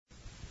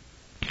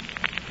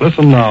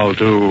Listen now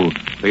to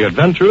The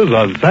Adventures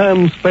of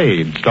Sam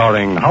Spade,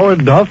 starring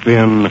Howard Duff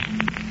in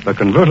The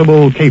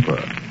Convertible Caper.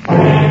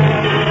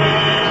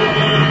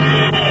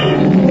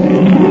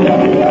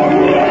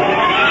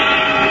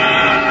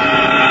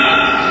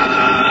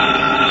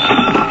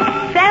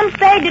 Sam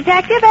Spade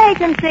Detective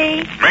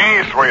Agency.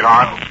 Me,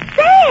 sweetheart.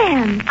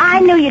 Sam! I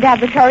knew you'd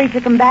have the courage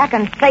to come back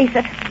and face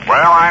it.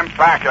 Well, I'm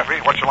back, Effie.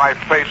 What shall I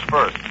face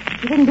first?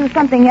 You didn't do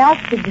something else,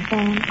 did you,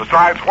 Sam?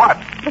 Besides what?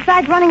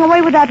 Besides running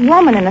away with that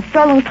woman in a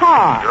stolen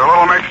car. You're a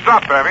little mixed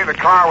up, Effie. The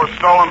car was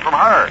stolen from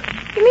her.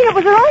 You mean it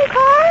was her own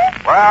car?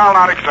 Well,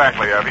 not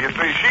exactly, Effie. You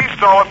see, she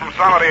stole it from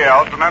somebody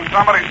else, and then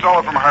somebody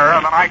stole it from her,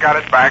 and then I got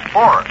it back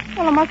for her.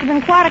 Well, it must have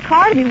been quite a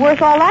car to be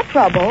worth all that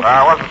trouble. It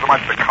wasn't so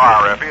much the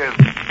car, Effie, as...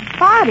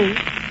 Party?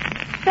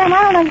 Sam,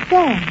 I don't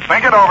understand.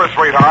 Think it over,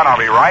 sweetheart. I'll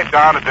be right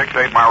down to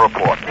dictate my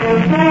report.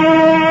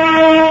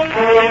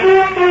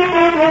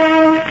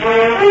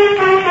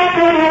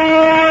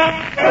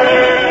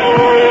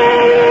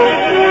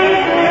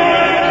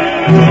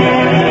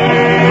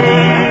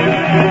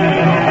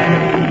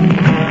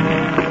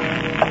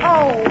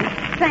 Oh,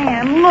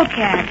 Sam, look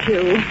at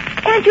you.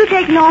 Can't you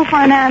take no for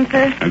an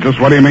answer? And just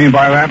what do you mean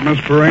by that, Miss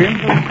Perine?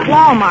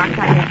 Claw marks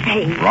on your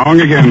face.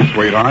 Wrong again,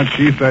 sweetheart.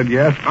 She said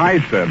yes,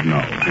 I said no.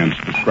 Hence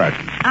the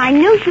scratching. I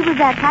knew she was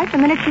that type the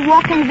minute she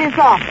walked into this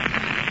office.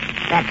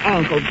 That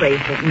ankle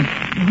bracelet and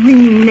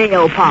green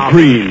nail polish.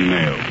 Green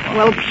nail polish.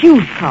 Well,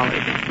 puce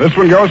colored. This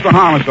one goes to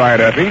homicide,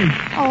 Effie.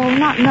 Oh,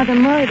 not another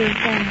murder,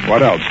 Sam.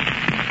 What else?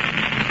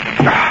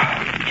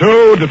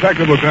 To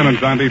Detective Lieutenant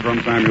Dundee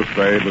from Samuel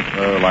Spade with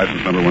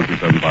license number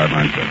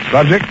 127596.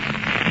 Subject,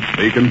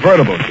 the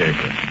convertible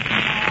caper.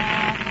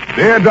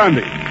 Dear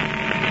Dundee,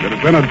 it has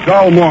been a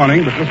dull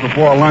morning, but just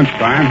before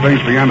lunchtime,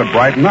 things began to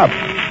brighten up.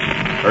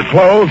 Her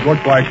clothes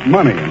looked like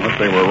money, and what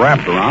they were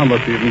wrapped around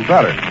looked even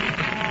better.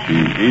 She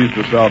eased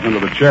herself into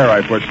the chair I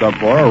pushed up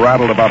for her,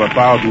 rattled about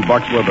 $1,000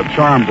 worth of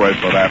charm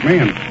bracelet at me,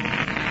 and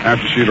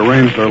after she'd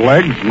arranged her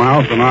legs,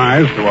 mouth, and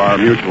eyes to our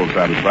mutual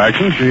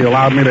satisfaction, she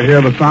allowed me to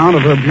hear the sound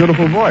of her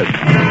beautiful voice.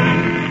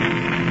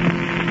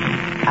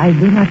 I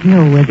do not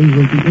know whether you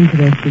will be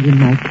interested in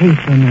my case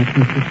or not,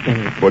 Mr.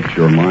 Spade. Put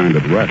your mind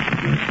at rest,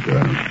 Miss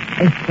Estrada.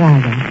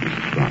 Estrada.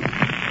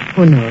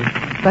 Who knows?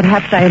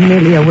 Perhaps I am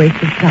merely a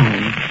waste of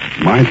time.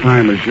 My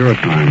time is your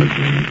time as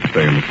you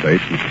stay in the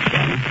States, Mrs.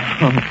 Estrada.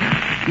 Oh,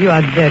 you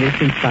are very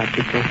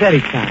simpatico, very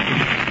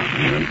kind.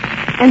 Yes.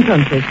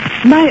 Entonces,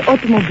 my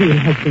automobile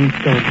has been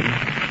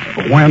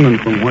stolen. When and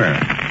from where?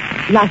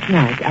 Last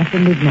night, after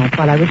midnight,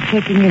 while I was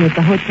checking in at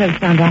the Hotel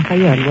San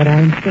Rafael, where I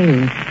am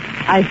staying,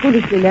 I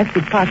foolishly left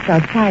it parked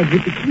outside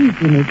with the keys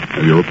in it.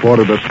 Have you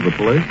reported this to the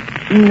police?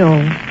 No.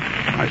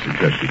 I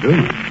suggest you do.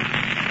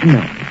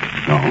 No.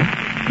 No?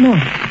 No.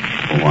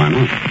 Well, why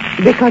not?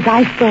 Because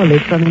I stole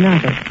it from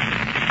another.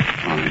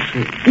 I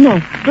see. No,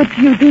 but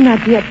you do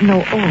not yet know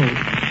all.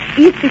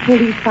 If the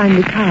police find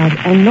the card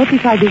and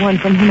notify the one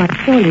from whom I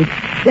stole it,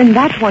 then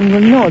that one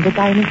will know that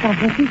I am in San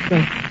Francisco.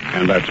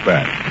 And that's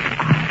bad.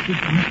 He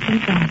can't say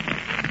that.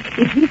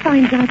 If he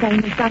finds out I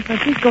am in San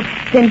Francisco,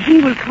 then he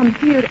will come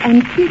here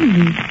and kill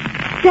me.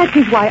 That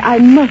is why I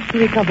must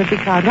recover the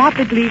car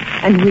rapidly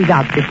and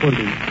without the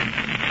police.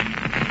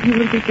 You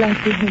will be glad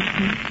to help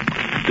me.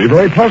 Be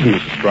very pleasant,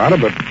 Mrs. Estrada,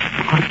 but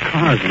hot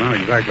cars are not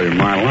exactly in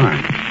my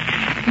line.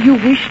 You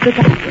wish that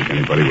I don't think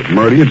anybody would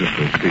murder you just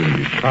for stealing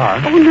his car.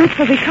 Oh, not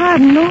for the car,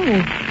 no.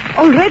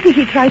 Already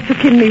he tried to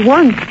kill me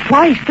once,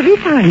 twice, 3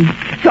 times.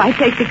 So I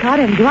take the car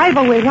and drive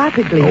away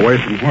rapidly. Away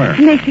from where?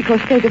 Mexico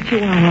State of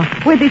Chihuahua,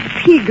 where this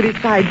pig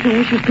resides who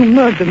wishes to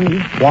murder me.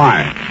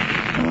 Why?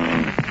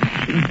 Oh,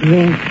 he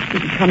drinks. He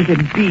becomes a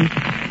beast.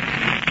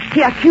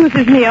 He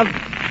accuses me of...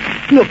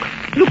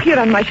 Look here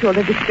on my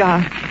shoulder, the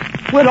scar.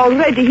 Well,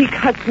 already he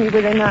cuts me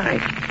with a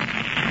knife.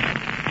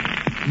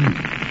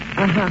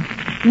 Uh-huh.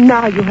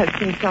 Now you have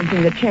seen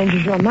something that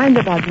changes your mind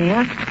about me,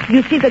 huh?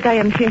 You see that I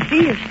am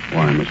sincere.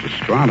 Why, Mrs.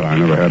 Estrada, I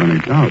never had any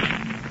doubt.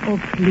 Oh,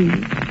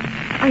 please.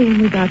 I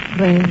am without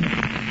friends.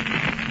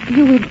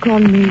 You will call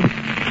me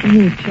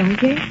Mitch, I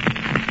guess?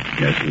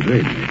 Yes,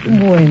 indeed, Mitch.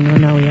 Bueno,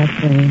 now we are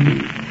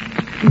friends.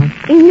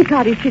 In the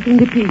car is sitting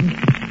the pig.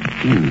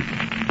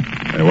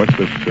 Hey, what's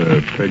this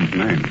pig's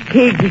name?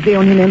 Pig is the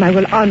only name I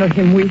will honor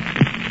him with.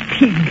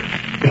 Pig.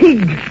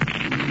 Pig.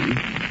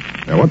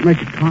 What make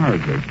of car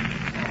is this?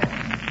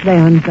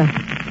 Leonza.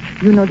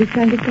 You know this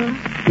kind of car?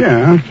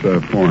 Yeah, it's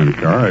a foreign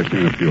car. I've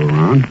seen a few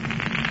around.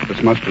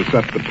 This must have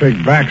set the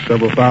pig back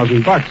several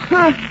 $1,000.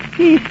 Huh,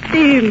 he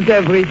steals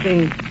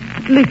everything.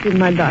 Listen,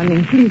 my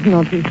darling, please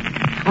notice.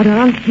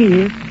 Around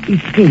here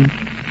is pink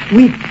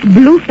with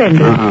blue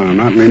fenders.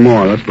 Not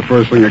anymore. That's the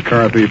first thing a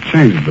car thief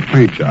changes, the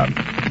paint job.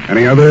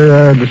 Any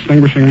other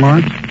distinguishing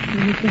marks?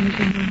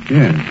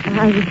 Yes.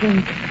 I will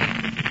think.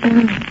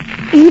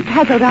 It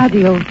has a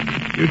radio.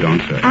 You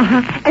don't say.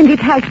 And it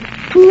has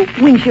 2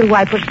 windshield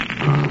wipers.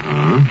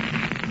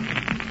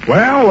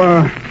 Well,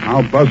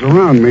 I'll buzz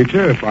around, meet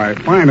you. If I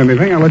find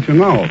anything, I'll let you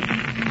know.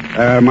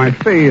 My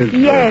fee is...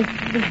 Yes.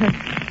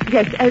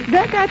 Yes,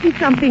 that is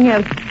something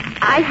else.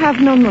 I have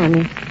no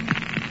money.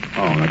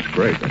 Oh, that's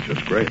great. That's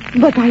just great.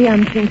 But I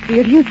am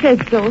sincere. You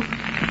said so.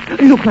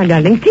 Look, my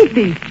darling, keep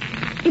this.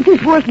 It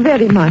is worth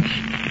very much.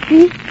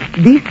 See?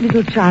 This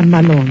little charm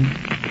malone.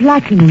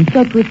 Platinum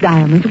set with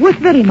diamonds. Worth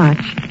very much.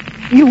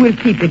 You will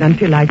keep it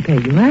until I pay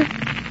you, eh?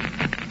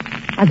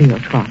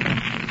 Adios, Father.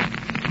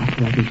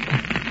 Hasta la vista.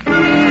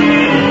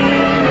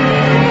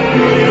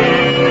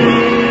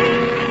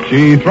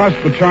 She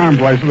thrust the charm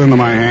bracelet into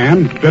my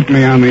hand, bit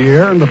me on the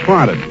ear, and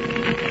departed.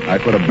 I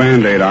put a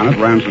Band-Aid on it,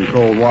 ran some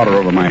cold water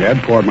over my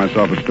head, poured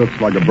myself a stiff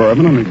slug of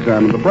bourbon, and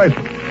examined the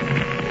bracelet.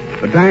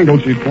 The dangle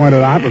she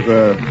pointed out was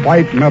a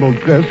white metal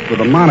disc with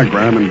a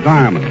monogram in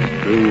diamonds,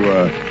 two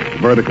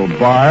vertical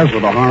bars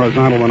with a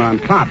horizontal one on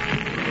top.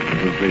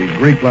 It was the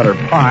Greek letter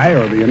pi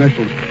or the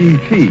initials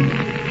PT,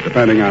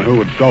 depending on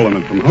who had stolen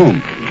it from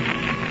whom.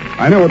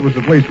 I knew it was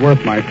at least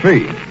worth my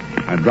fee.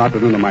 I dropped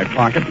it into my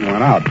pocket and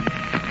went out.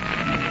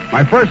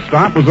 My first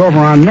stop was over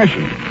on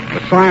Mission.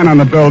 The sign on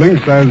the building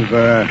says,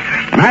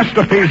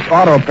 Masterpiece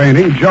Auto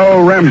Painting,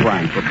 Joe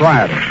Rembrandt,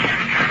 proprietor.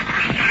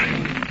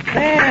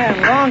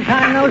 Sam, long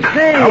time no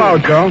see. Hello,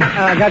 Joe.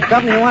 Got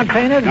something you want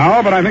painted?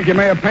 No, but I think you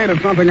may have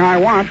painted something I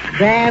want.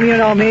 Sam, you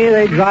know me.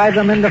 They drive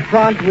them in the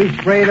front. We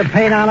spray the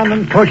paint on them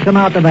and push them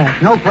out the back.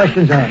 No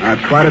questions asked.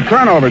 That's quite a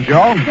turnover,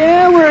 Joe.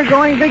 Yeah, we're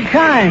going big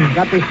time.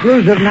 Got the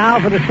exclusive now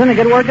for the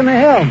syndicate work in the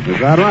hill. Is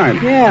that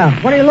right? Yeah.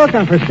 What are you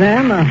looking for,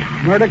 Sam? A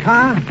murder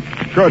car?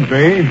 Could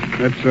be.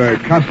 It's a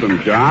custom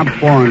job,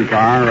 foreign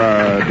car,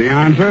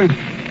 Deonza.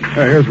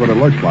 Hey, here's what it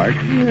looks like.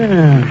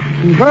 Yeah,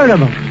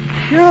 convertible.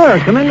 Sure,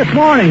 come in this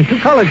morning.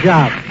 2-color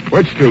job.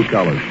 Which 2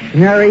 colors?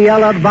 Canary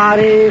yellow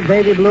body,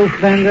 baby blue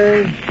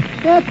fenders.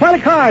 Yeah, quite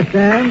a car,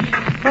 Sam.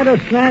 Quite a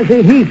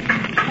snazzy Heath.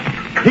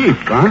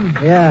 Heath, huh?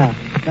 Yeah.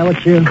 Is that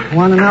what you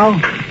want to know?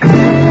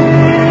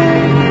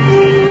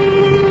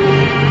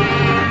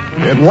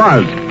 It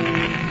was.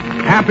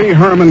 Happy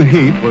Herman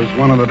Heath was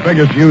one of the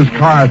biggest used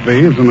car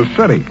thieves in the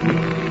city.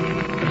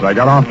 As I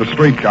got off the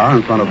streetcar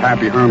in front of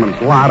Happy Herman's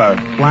lot, a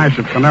flash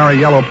of canary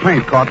yellow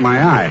paint caught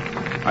my eye.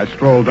 I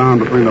strolled down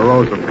between the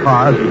rows of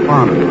cars and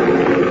found it.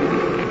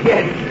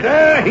 Yes,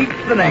 sir,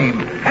 Heath's the name.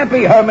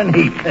 Happy Herman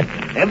Heath.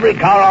 Every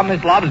car on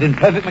this lot is in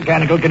perfect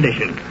mechanical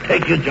condition.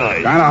 Take your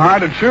choice. Kind of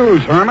hard to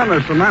choose, Herman.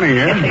 There's so many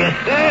here. Yes,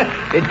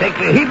 sir. It takes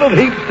a heap of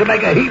heaps to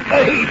make a heap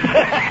of heaps.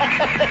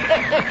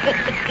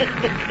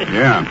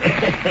 Yeah.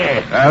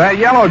 That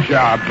yellow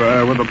job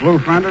with the blue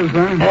fenders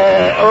there?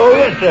 Oh,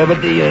 yes, sir,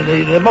 but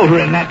the motor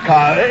in that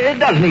car, it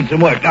does need some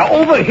work. Now,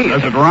 over here...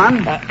 Does it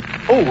run?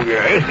 Oh,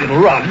 yes, it'll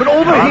run, but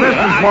over here... This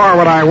is more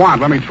what I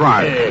want. Let me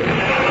try it.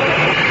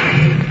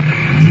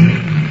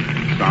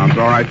 Sounds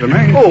all right to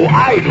me. Oh,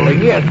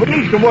 idling, yes, but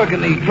needs some work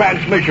in the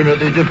transmission of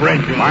the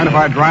differential. Mind if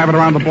I drive it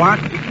around the block?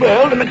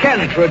 Well, the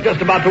mechanics are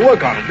just about to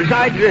work on it.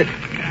 Besides,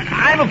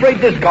 I'm afraid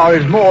this car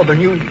is more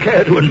than you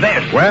care to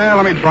invest. Well,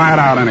 let me try it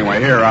out anyway.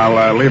 Here,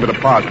 I'll leave a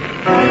deposit.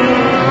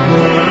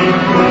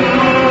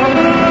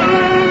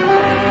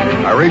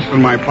 I reached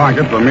in my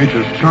pocket for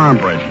Meech's charm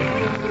bracelet.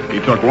 He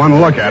took one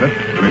look at it,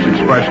 and his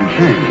expression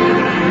changed.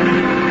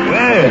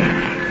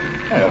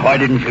 Well, why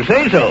didn't you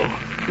say so?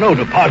 No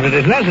deposit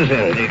is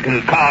necessary.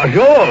 The car's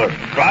yours.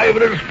 Drive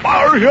it as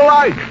far as you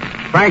like.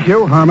 Thank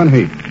you, Herman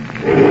Heath.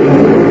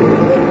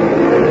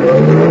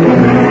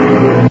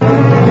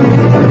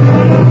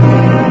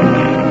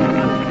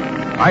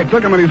 I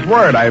took him at his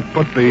word. I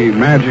put the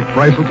magic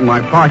bracelet in my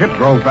pocket,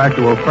 drove back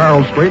to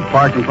O'Farrell Street,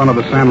 parked in front of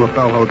the San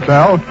Rafael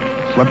Hotel,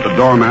 slipped the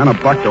doorman a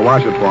buck to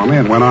wash it for me,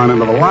 and went on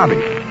into the lobby.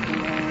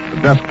 The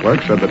desk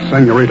clerk said that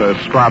Senorita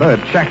Estrada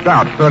had checked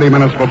out 30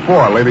 minutes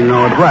before, leaving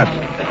no address.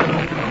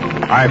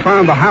 I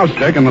found the house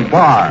dick in the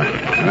bar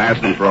and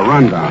asked him for a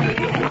rundown.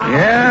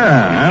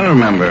 Yeah, I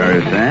remember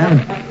her,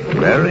 Sam.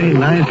 Very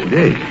nice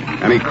dish.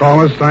 Any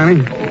callers,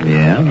 Tiny?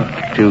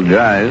 Yeah, 2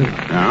 guys.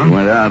 Yeah?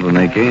 Went out when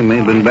they came,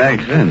 ain't been back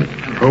since.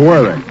 Who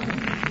were they?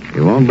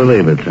 You won't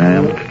believe it,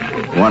 Sam.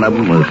 One of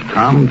them was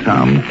Tom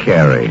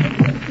Carey.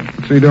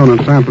 What's he doing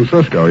in San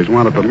Francisco? He's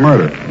wanted for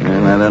murder.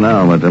 And I don't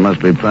know, but there must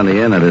be plenty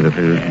in it if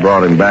he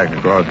brought him back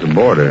across the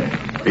border.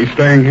 He's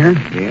staying here?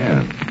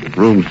 Yeah,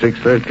 room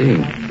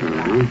 613.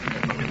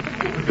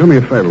 Do me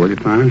a favor, will you,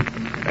 Tiny?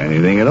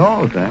 Anything at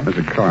all, Sam. There's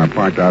a car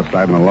parked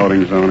outside in the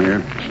loading zone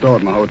here. Stow it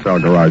in the hotel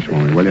garage for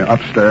me, will you?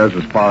 Upstairs,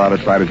 as far out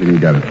of sight as you can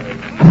get it.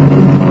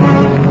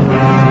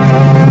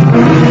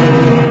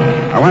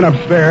 I went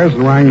upstairs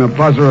and rang the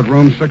buzzer at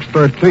room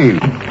 613.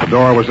 The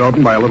door was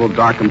opened by a little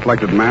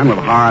dark-complected man with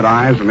hard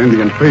eyes and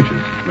Indian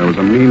features. There was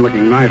a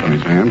mean-looking knife in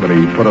his hand, but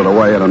he put it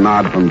away at a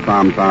nod from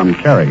Tom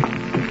Carey.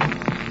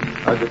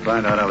 How'd you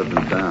find out I was in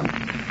town?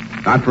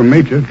 Not from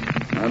Meecha.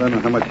 I don't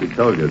know how much she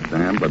told you,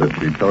 Sam, but if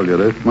she told you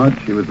this much,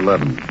 she was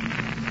 11. It's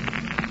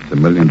 $1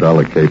 million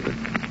caper.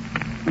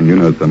 And you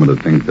know some of the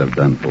things I've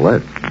done for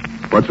less.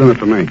 What's in it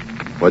for me?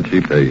 What'd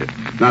she pay you?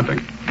 Nothing.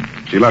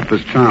 She left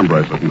this charm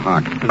bracelet in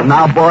Hock.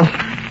 Now, boss,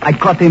 I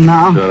caught him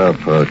now. Shut up,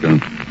 Parker.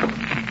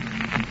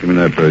 Give me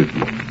that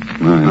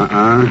bracelet.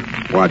 Mine.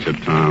 Watch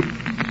it, Tom.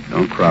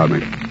 Don't crowd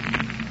me.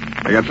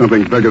 I got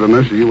something bigger than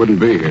this or you wouldn't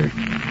be here.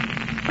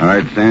 All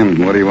right, Sam,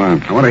 what do you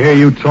want? I want to hear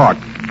you talk.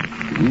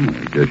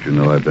 I guess you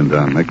know I've been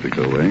down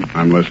Mexico way.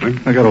 I'm listening.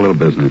 I got a little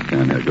business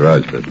down there,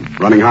 garage business.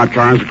 Running hot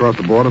cars across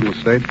the border from the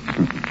States?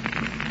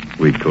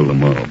 We cool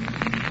them off.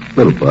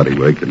 Little body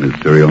work and his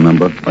serial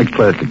number, like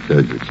plastic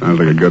surgery. Sounds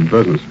like a good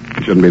business.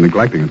 You shouldn't be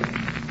neglecting it.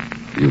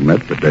 You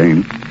met the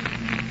dame.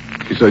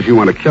 She says you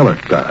want to kill her.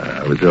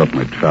 I was off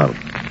my trout.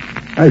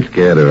 I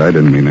scared her. I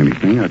didn't mean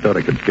anything. I thought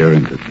I could scare her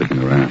into sticking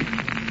around.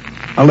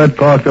 I let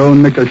Parko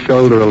nick her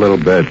shoulder a little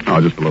bit.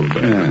 Oh, just a little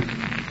bit. Yeah.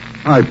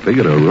 I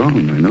figured her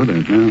wrong. I know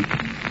that now.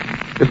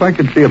 If I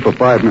could see her for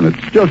 5 minutes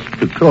just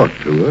to talk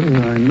to her,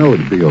 I know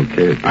it'd be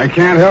okay. I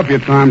can't help you,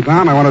 Tom.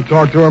 I want to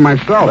talk to her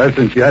myself.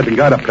 Listen, she hasn't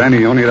got a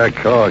penny, only that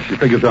car. She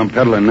figures I'm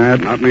peddling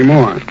that. Not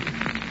anymore.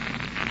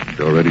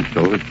 She already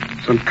sold it?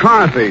 Some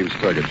car thieves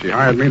took it. She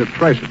hired me to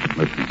trace it.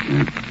 Listen,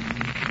 Sam.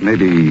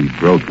 Maybe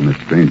broke in a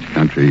strange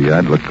country,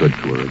 I'd look good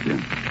to her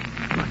again.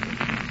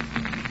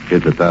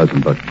 Here's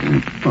 $1,000,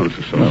 Sam. Oh, this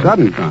is so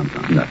sudden, Tom.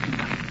 Nothing.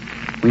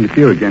 When you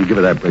see her again, give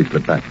her that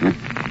bracelet back, huh?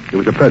 It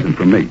was a present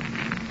from me.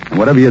 And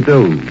whatever you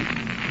do,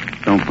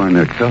 don't find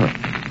that car.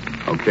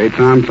 Okay,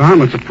 Tom,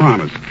 it's a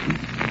promise.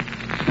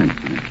 Thanks,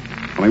 man.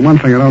 Only one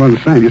thing I don't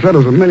understand. You said it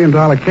was $1 million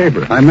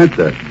caper. I meant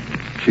that.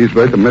 She's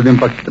worth $1 million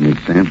to me,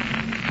 Sam.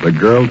 The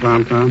girl,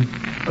 Tom,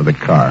 or the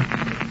car?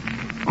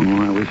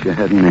 Oh, I wish you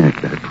hadn't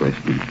asked that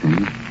question,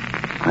 Sam.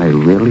 I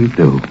really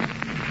do.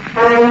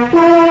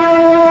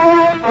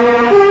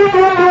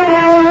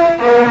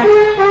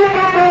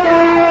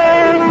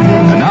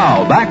 And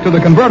now, back to the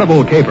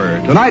Convertible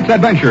Caper. Tonight's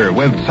adventure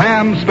with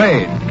Sam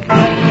Spade.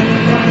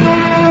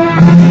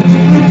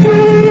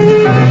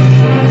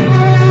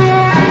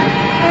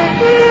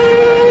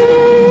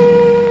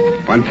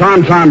 When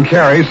Tom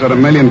Carey said $1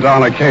 million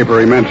caper,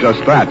 he meant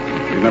just that.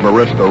 He never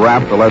risked a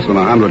rap for less than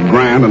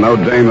 $100,000, and no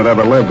dame that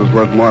ever lived was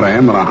worth more to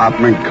him than a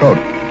hot mink coat.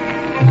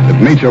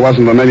 If Nietzsche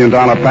wasn't the $1 million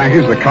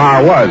package, the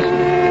car was.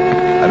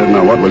 I didn't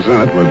know what was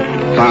in it. With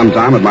Tom,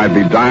 it might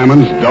be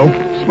diamonds, dope,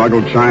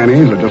 smuggled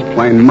Chinese, or just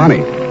plain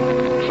money.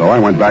 So I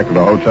went back to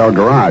the hotel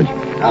garage.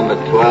 Number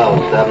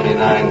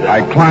 1279.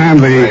 I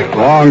climbed the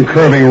long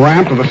curving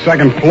ramp to the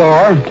second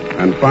floor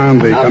and found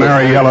the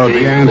canary yellow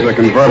Dianza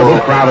convertible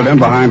crowded in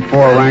behind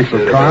 4 ranks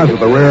of cars at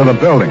the rear of the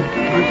building.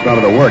 I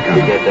started to work on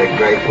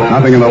it.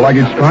 Nothing in the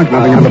luggage trunk,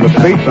 nothing under the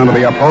seats, under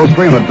the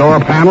upholstery, and the door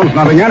panels,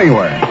 nothing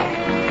anywhere.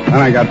 Then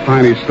I got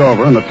Tiny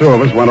Stover, and the two of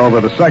us went over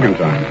the second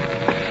time.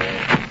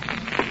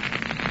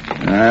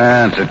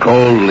 It's a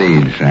cold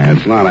lead, Sam.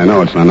 It's not, I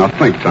know it's not. Now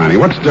think, Tiny,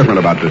 what's different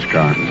about this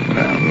car?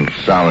 Well,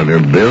 solider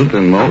built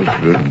than most.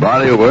 Good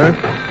body work.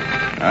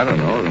 I don't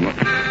know.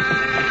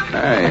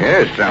 Hey,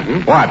 here's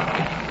something. What?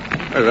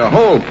 There's a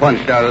hole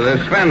punched out of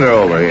this fender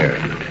over here.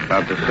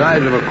 About the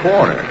size of a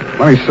quarter.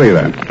 Let me see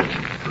that.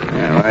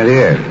 Yeah, right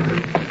here.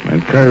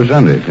 It curves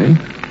under, see?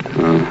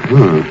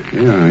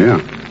 Yeah.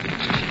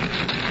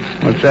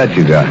 What's that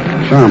you got?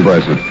 Charm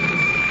bracelet.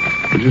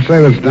 Did you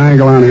say this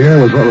dangle on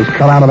here was what was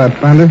cut out of that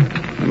fender?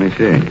 Let me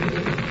see.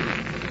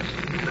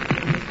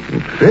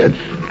 It fits.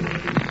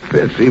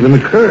 Fits even the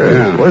curve.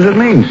 Yeah. What does it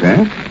mean,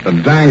 Sam? The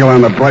dangle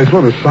on the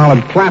bracelet is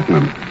solid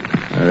platinum.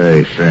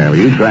 Hey, Sam, are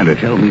you trying to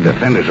tell me the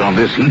fenders on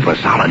this heap are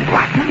solid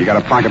platinum? You got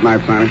a pocket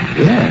knife, Tiny?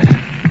 Yeah.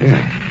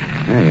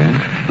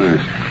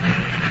 Thanks.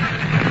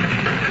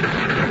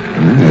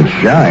 It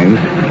shines.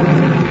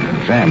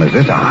 Sam, is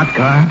this a hot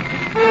car?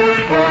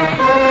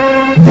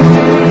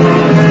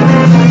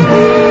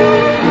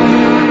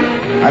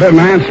 I didn't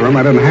answer him.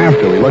 I didn't have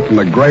to. He looked from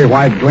the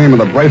gray-white gleam of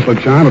the bracelet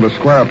chime to the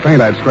square of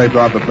paint I'd scraped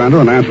off the fender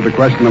and answered the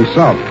question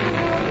himself.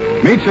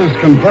 Meech's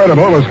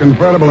convertible was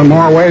convertible in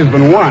more ways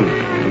than one.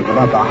 It was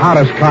about the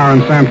hottest car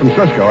in San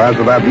Francisco as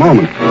of that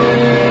moment.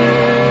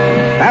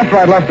 After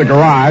I'd left the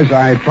garage,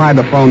 I tried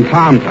to phone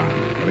Tom,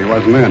 but he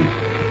wasn't in.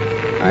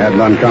 I had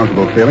an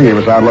uncomfortable feeling he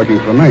was out looking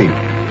for me.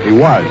 He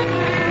was.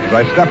 As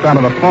I stepped out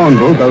of the phone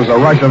booth, there was a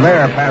rush of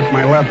air past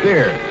my left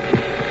ear.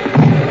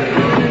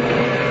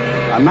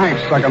 A knife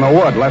stuck in the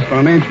wood less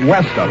than an inch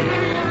west of him.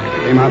 I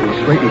came out in the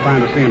street and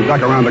found to see him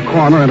duck around the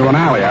corner into an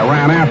alley. I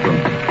ran after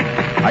him.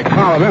 I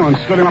collared him and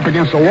stood him up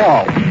against a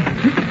wall.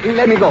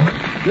 Let me go.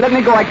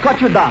 I cut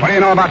you down. What do you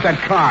know about that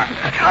car?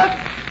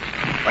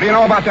 What do you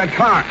know about that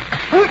car?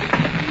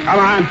 Come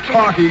on,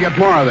 talk, or you get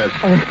more of this.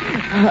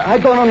 I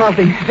don't know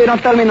nothing. They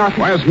don't tell me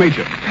nothing. Where's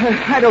Meecher?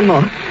 I don't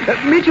know.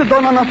 Mitchell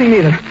don't know nothing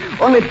either.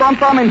 Only Tom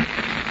and...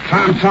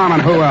 Tom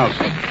and who else?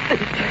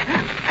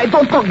 I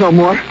don't talk no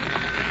more.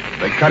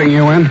 They cutting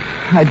you in?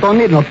 I don't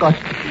need no cut.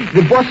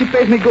 The boss, he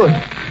pays me good.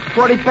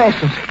 40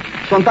 pesos.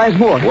 Sometimes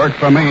more. Work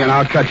for me and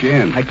I'll cut you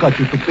in. I cut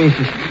you to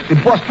pieces. The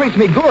boss treats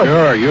me good.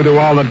 Sure, you do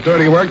all the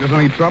dirty work. There's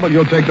any trouble,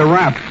 you'll take the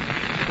rap.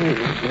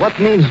 What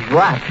means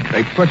rap?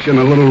 They put you in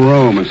a little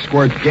room and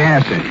squirt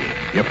gas in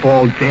you. You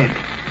fall dead.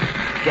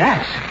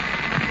 Gas?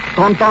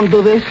 Tom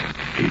do this?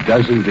 He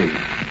does indeed.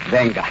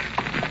 Venga.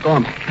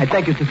 Come, I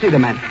take you to see the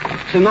man.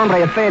 Senor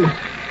Rafael.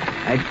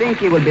 I think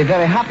he will be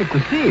very happy to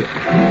see you.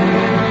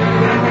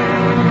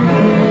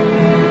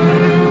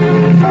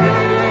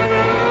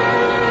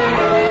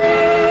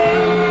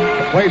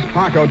 The place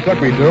Paco took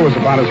me to was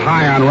about as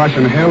high on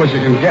Russian Hill as you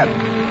can get.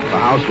 The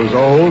house was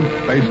old,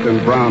 faced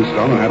in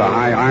brownstone, and had a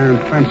high iron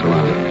fence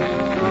around it.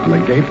 On the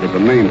gate was a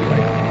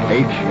nameplate,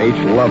 H.H.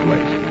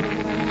 Lovelace.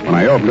 When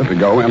I opened it to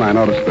go in, I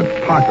noticed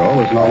that Paco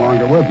was no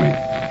longer with me.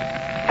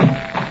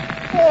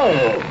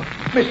 Oh,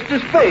 Mr.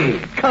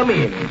 Spade, come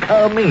in.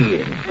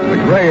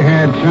 The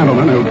gray-haired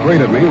gentleman who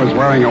greeted me was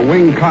wearing a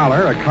wing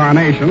collar, a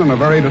carnation, and a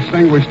very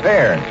distinguished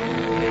air.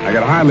 I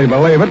could hardly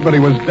believe it, but he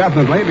was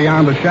definitely,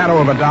 beyond the shadow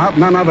of a doubt,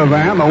 none other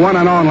than the one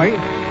and only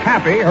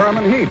Happy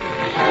Herman Heap.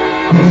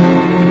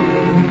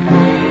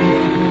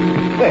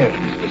 Well,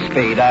 Mr.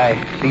 Spade, I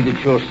see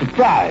that you're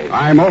surprised.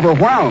 I'm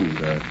overwhelmed,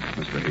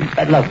 Mr. Heap.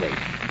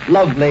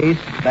 Lovelace,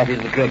 that is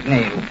the correct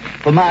name.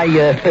 For my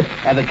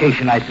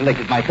avocation, I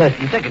selected my first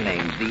and second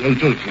names, the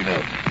H.H., you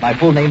know. My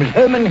full name is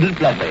Herman Heap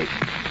Lovelace.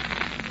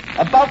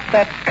 About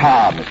that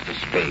car, Mr.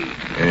 Spade.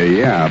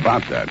 Yeah,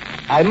 about that.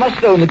 I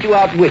must own that you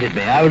outwitted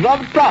me. I was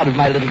rather proud of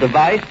my little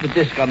device, the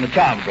disc on the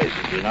charm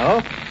bracelet, you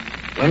know.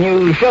 When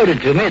you showed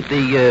it to me at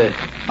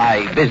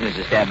my business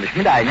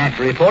establishment, I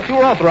naturally thought you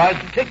were authorized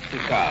to take the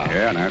car.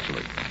 Yeah,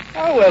 naturally.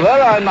 However,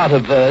 I'm not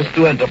averse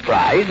to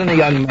enterprise in a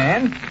young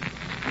man,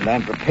 and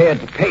I'm prepared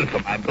to pay for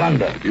my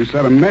blunder. You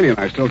said $1 million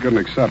I still couldn't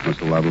accept,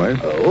 Mr. Lovelace.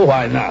 Oh,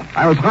 why not?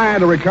 I was hired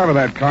to recover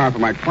that car for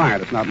my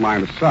client. It's not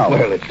mine to sell.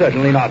 Well, it's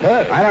certainly not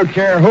hers. I don't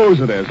care whose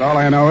it is. All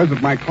I know is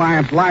that my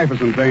client's life is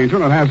in danger,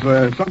 and it has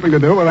something to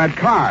do with that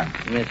car.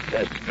 Miss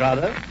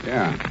Estrada?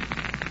 Yeah.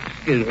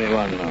 Excuse me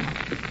one moment.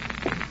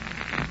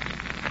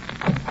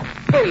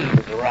 Spade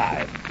has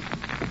arrived.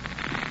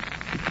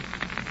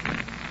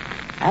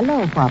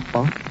 Hello,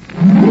 Papa.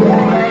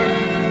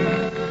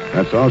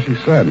 That's all she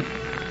said.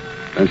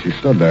 Then she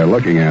stood there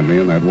looking at me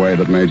in that way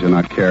that made you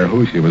not care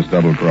who she was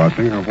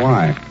double-crossing or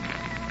why.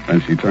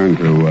 Then she turned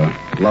to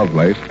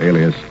Lovelace,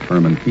 alias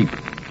Herman Heap.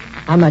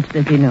 How much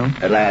does he know?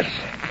 Alas,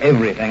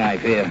 everything, I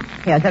fear.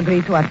 He has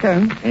agreed to our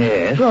terms?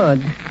 Yes.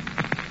 Good.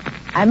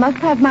 I must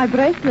have my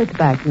bracelet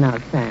back now,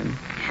 Sam.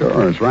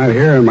 Sure, it's right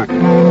here in my...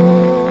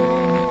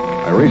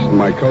 I reached in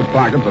my coat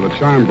pocket for the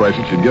charm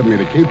bracelet she'd given me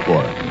to keep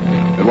for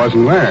her. It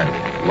wasn't there.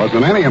 It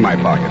wasn't in any of my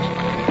pockets.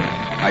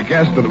 I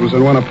guessed that it was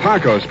in one of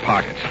Paco's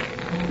pockets.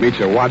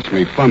 Mitya watched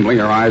me fumbling,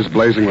 her eyes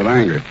blazing with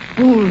anger.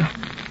 Fool,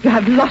 you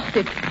have lost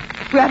it.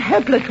 We are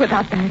helpless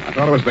without that. I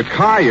thought it was the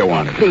car you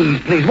wanted.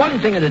 Please, one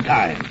thing at a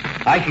time.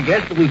 I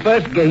suggest that we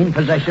first gain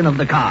possession of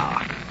the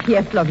car.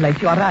 Yes,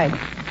 Lovelace, you are right.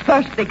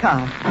 First the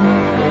car.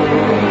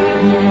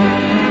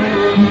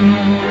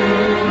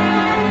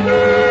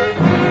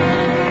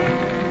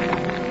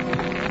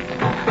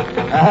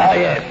 Ah,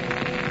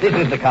 yes. This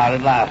is the car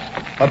at last.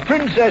 A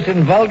princess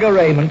in vulgar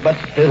raiment, but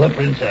still a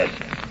princess.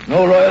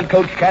 No royal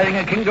coach carrying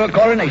a king to a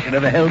coronation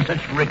ever held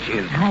such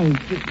riches.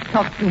 You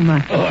talk too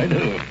much. Oh, I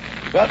do.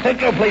 Well, take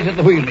your place at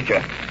the wheel,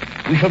 Mitya.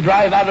 We shall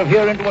drive out of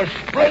here into a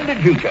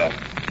splendid future.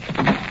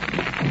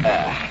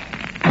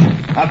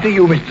 After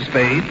you, Mr.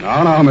 Spade.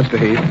 No, Mr.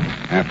 Heath.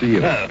 After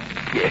you.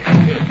 Yes.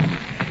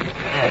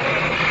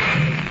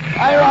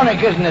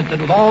 Ironic, isn't it, that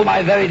with all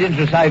my varied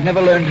interests, I've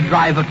never learned to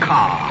drive a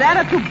car.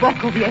 Será tu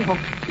poco, viejo.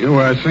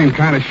 You seem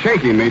kind of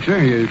shaky, Mitya.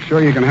 You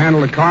sure you can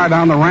handle the car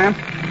down the ramp?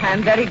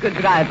 I'm very good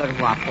driver,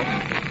 Waffle.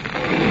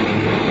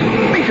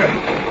 Mitya,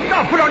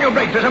 now put on your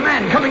brakes. There's a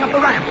man coming up the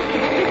ramp.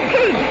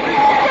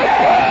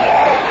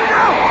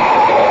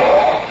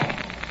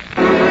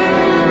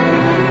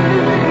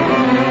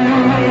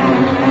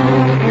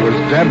 He was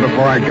dead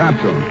before I got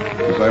to him.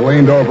 As I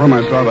leaned over him,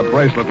 I saw the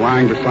bracelet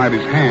lying beside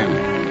his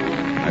hand.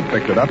 I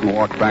picked it up and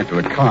walked back to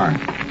the car.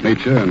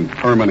 Mitya and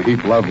Herman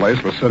Heap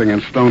Lovelace were sitting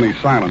in stony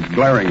silence,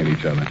 glaring at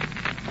each other.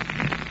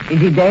 Is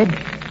he dead?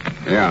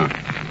 Yeah.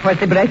 Was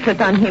the bracelet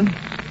on him?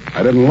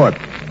 I didn't look.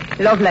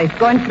 Lovelace,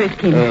 go and frisk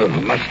him.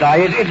 Must I?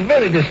 It's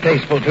very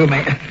distasteful to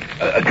me.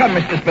 Come,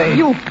 Mr. Spade.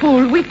 You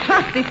fool. We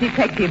trust this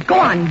detective. Go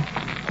on.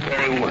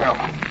 Very well.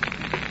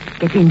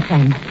 Get in,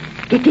 Sam.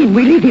 Get in.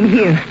 We leave him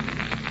here.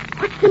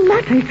 What's the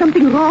matter? Is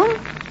something wrong?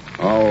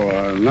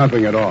 Oh,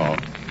 nothing at all.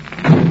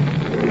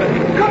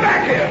 Come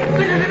back here!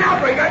 This is an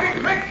outbreak, I think,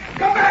 Rick!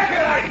 Come back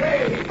here, I say!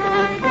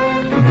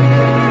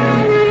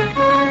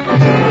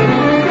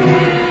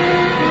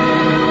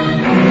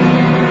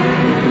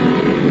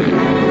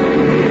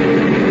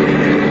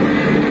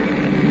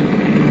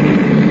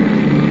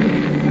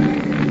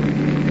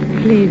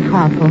 Please,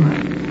 Harpo.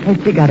 A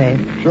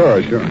cigarette. Sure.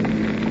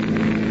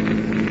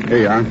 Here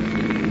you are.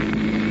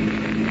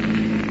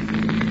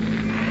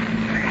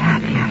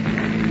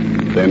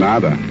 Gracias. De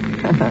nada.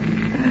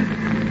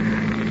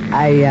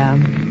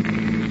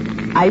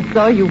 I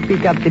saw you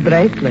pick up the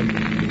bracelet.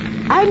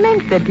 I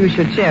meant that you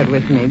should share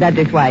with me. That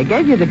is why I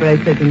gave you the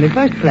bracelet in the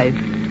first place.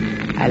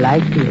 I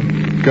liked you.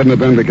 Couldn't have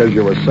been because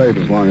you were safe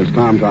as long as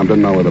Tom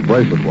didn't know where the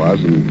bracelet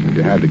was, and if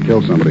you had to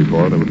kill somebody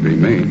for it, it would be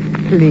me.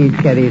 Please,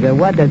 querida,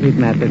 what does it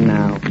matter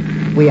now?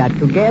 We are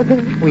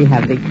together, we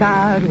have the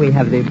car, we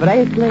have the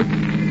bracelet,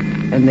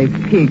 and the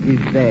pig is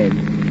dead.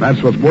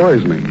 That's what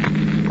worries me.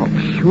 Oh,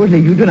 surely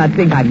you do not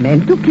think I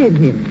meant to kill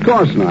him. Of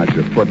course not.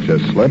 Your foot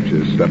just slipped.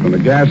 You stepped on the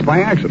gas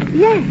by accident.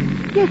 Yes,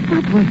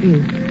 that was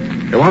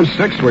it. It won't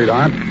stick,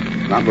 sweetheart.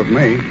 Not with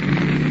me.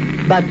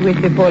 But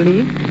with the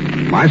police?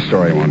 My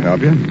story won't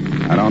help you.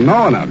 I don't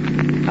know enough.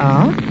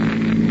 Oh?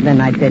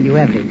 Then I tell you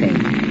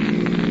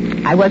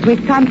everything. I was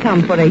with Tom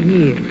Tom for a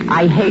year.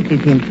 I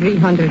hated him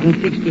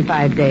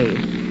 365 days.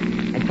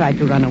 I tried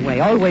to run away.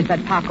 Always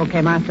that Paco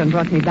came after and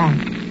brought me back.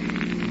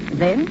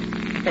 Then,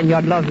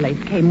 Senor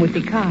Lovelace came with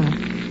the car.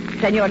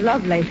 Senor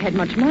Lovelace had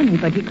much money,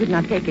 but he could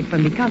not take it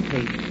from the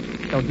country.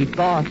 So he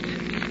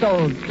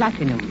sold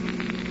platinum.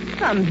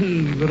 Some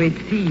he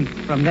received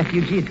from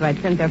refugees who had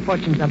sent their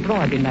fortunes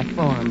abroad in that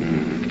form.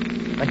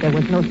 But there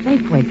was no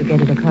safe way to get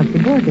it across the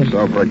border.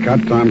 So for a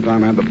cut, Tom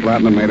had the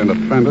platinum made into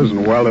fenders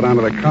and welded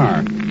onto the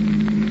car.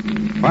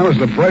 Why was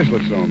the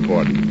bracelet so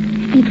important?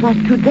 It was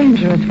too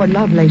dangerous for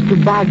Lovelace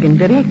to bargain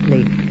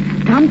directly.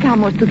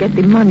 Tom was to get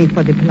the money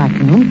for the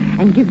platinum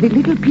and give the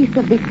little piece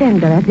of the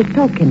fender as a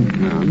token.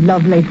 Yeah.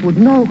 Lovelace would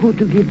know who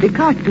to give the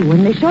car to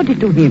when they showed it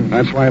to him.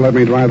 That's why he let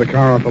me drive the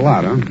car off the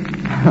lot, huh?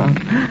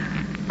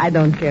 I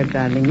don't care,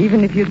 darling,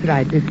 even if you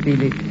try to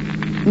steal it.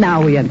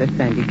 Now we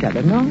understand each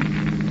other, no?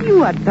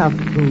 You are tough,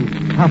 too.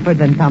 Tougher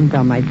than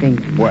Tom, I think.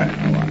 Well,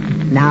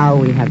 Now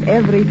we have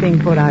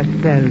everything for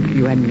ourselves,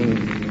 you and me.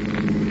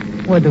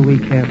 What do we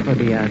care for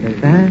the others,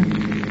 huh?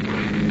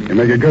 you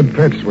make a good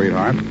pitch,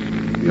 sweetheart.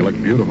 You look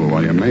beautiful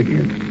while you're making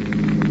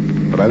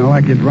it. But I don't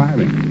like you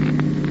driving.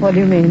 What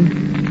do you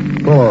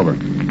mean? Pull over.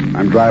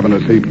 I'm driving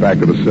this heap back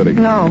to the city.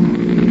 No.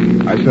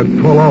 I said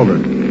pull over.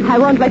 I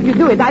won't let you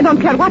do it. I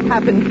don't care what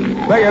happens.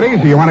 Take it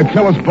easy. You want to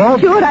kill us both?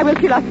 Sure, I will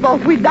kill us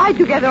both. We die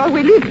together or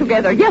we live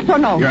together. Yes or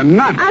no? You're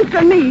nuts.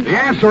 Answer me. The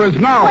answer is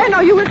no. Bueno,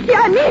 you will see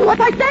I mean what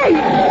I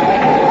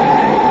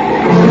say.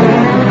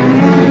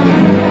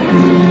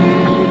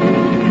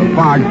 The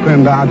fog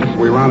thinned out just as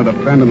we rounded a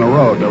bend in the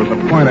road. There was a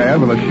point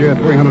ahead with a sheer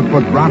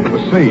 300-foot drop to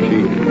the sea. She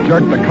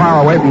jerked the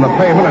car away from the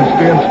pavement and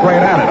steered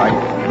straight at it.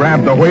 I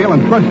grabbed the wheel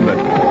and pushed it.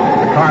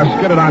 The car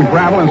skidded on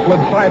gravel and slid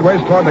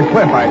sideways toward the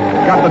cliff. I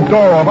got the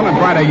door open and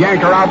tried to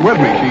yank her out with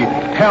me. She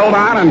held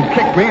on and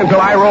kicked me until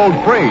I rolled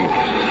free.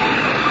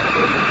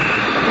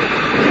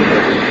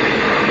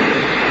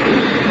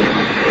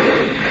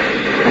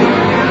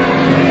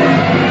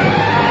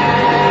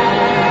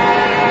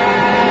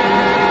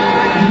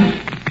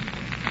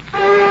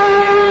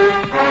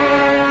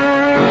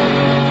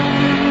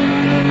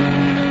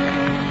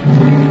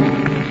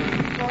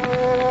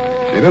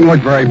 She didn't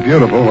look very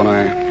beautiful when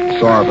I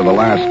saw her for the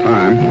last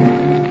time.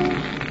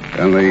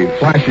 And the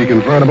flashy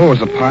convertible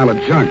was a pile of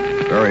junk.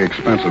 Very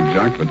expensive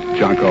junk, but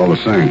junk all the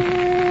same.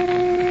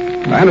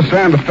 I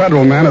understand the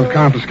federal men have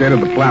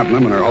confiscated the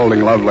platinum and are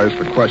holding Lovelace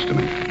for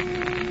questioning.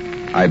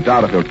 I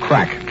doubt if he'll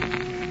crack.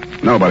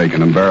 Nobody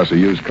can embarrass a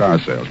used car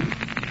salesman.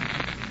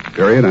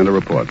 Period. End of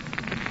report.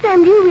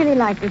 Sam, do you really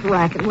like this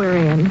racket we're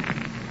in?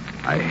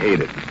 I hate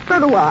it. So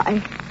do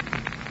I.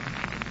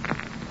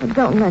 But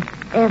don't let's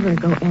ever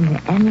go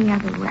into any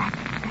other racket.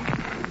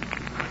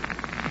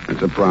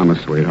 It's a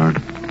promise, sweetheart.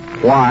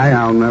 Why,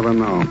 I'll never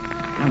know.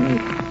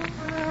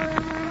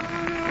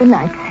 Good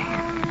night,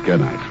 Sam. Good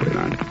night,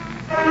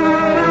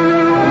 sweetheart.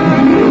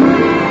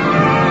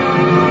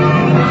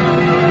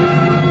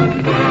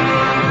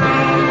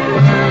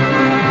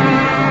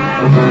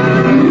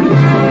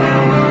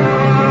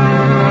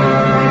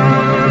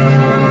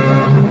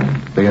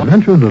 The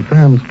Adventures of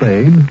Sam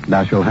Spade,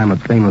 Dashiell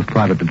Hammett's famous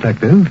private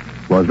detective,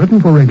 was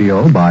written for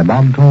radio by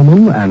Bob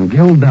Tolman and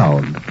Gil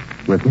Dowd,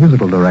 with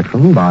musical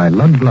direction by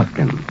Lud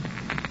Gluskin.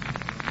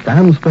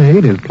 Sam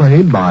Spade is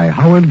played by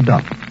Howard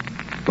Duff.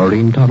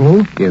 Maureen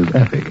Tuttle is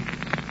Effie.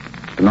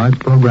 Tonight's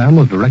program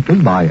was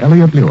directed by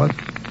Elliott Lewis.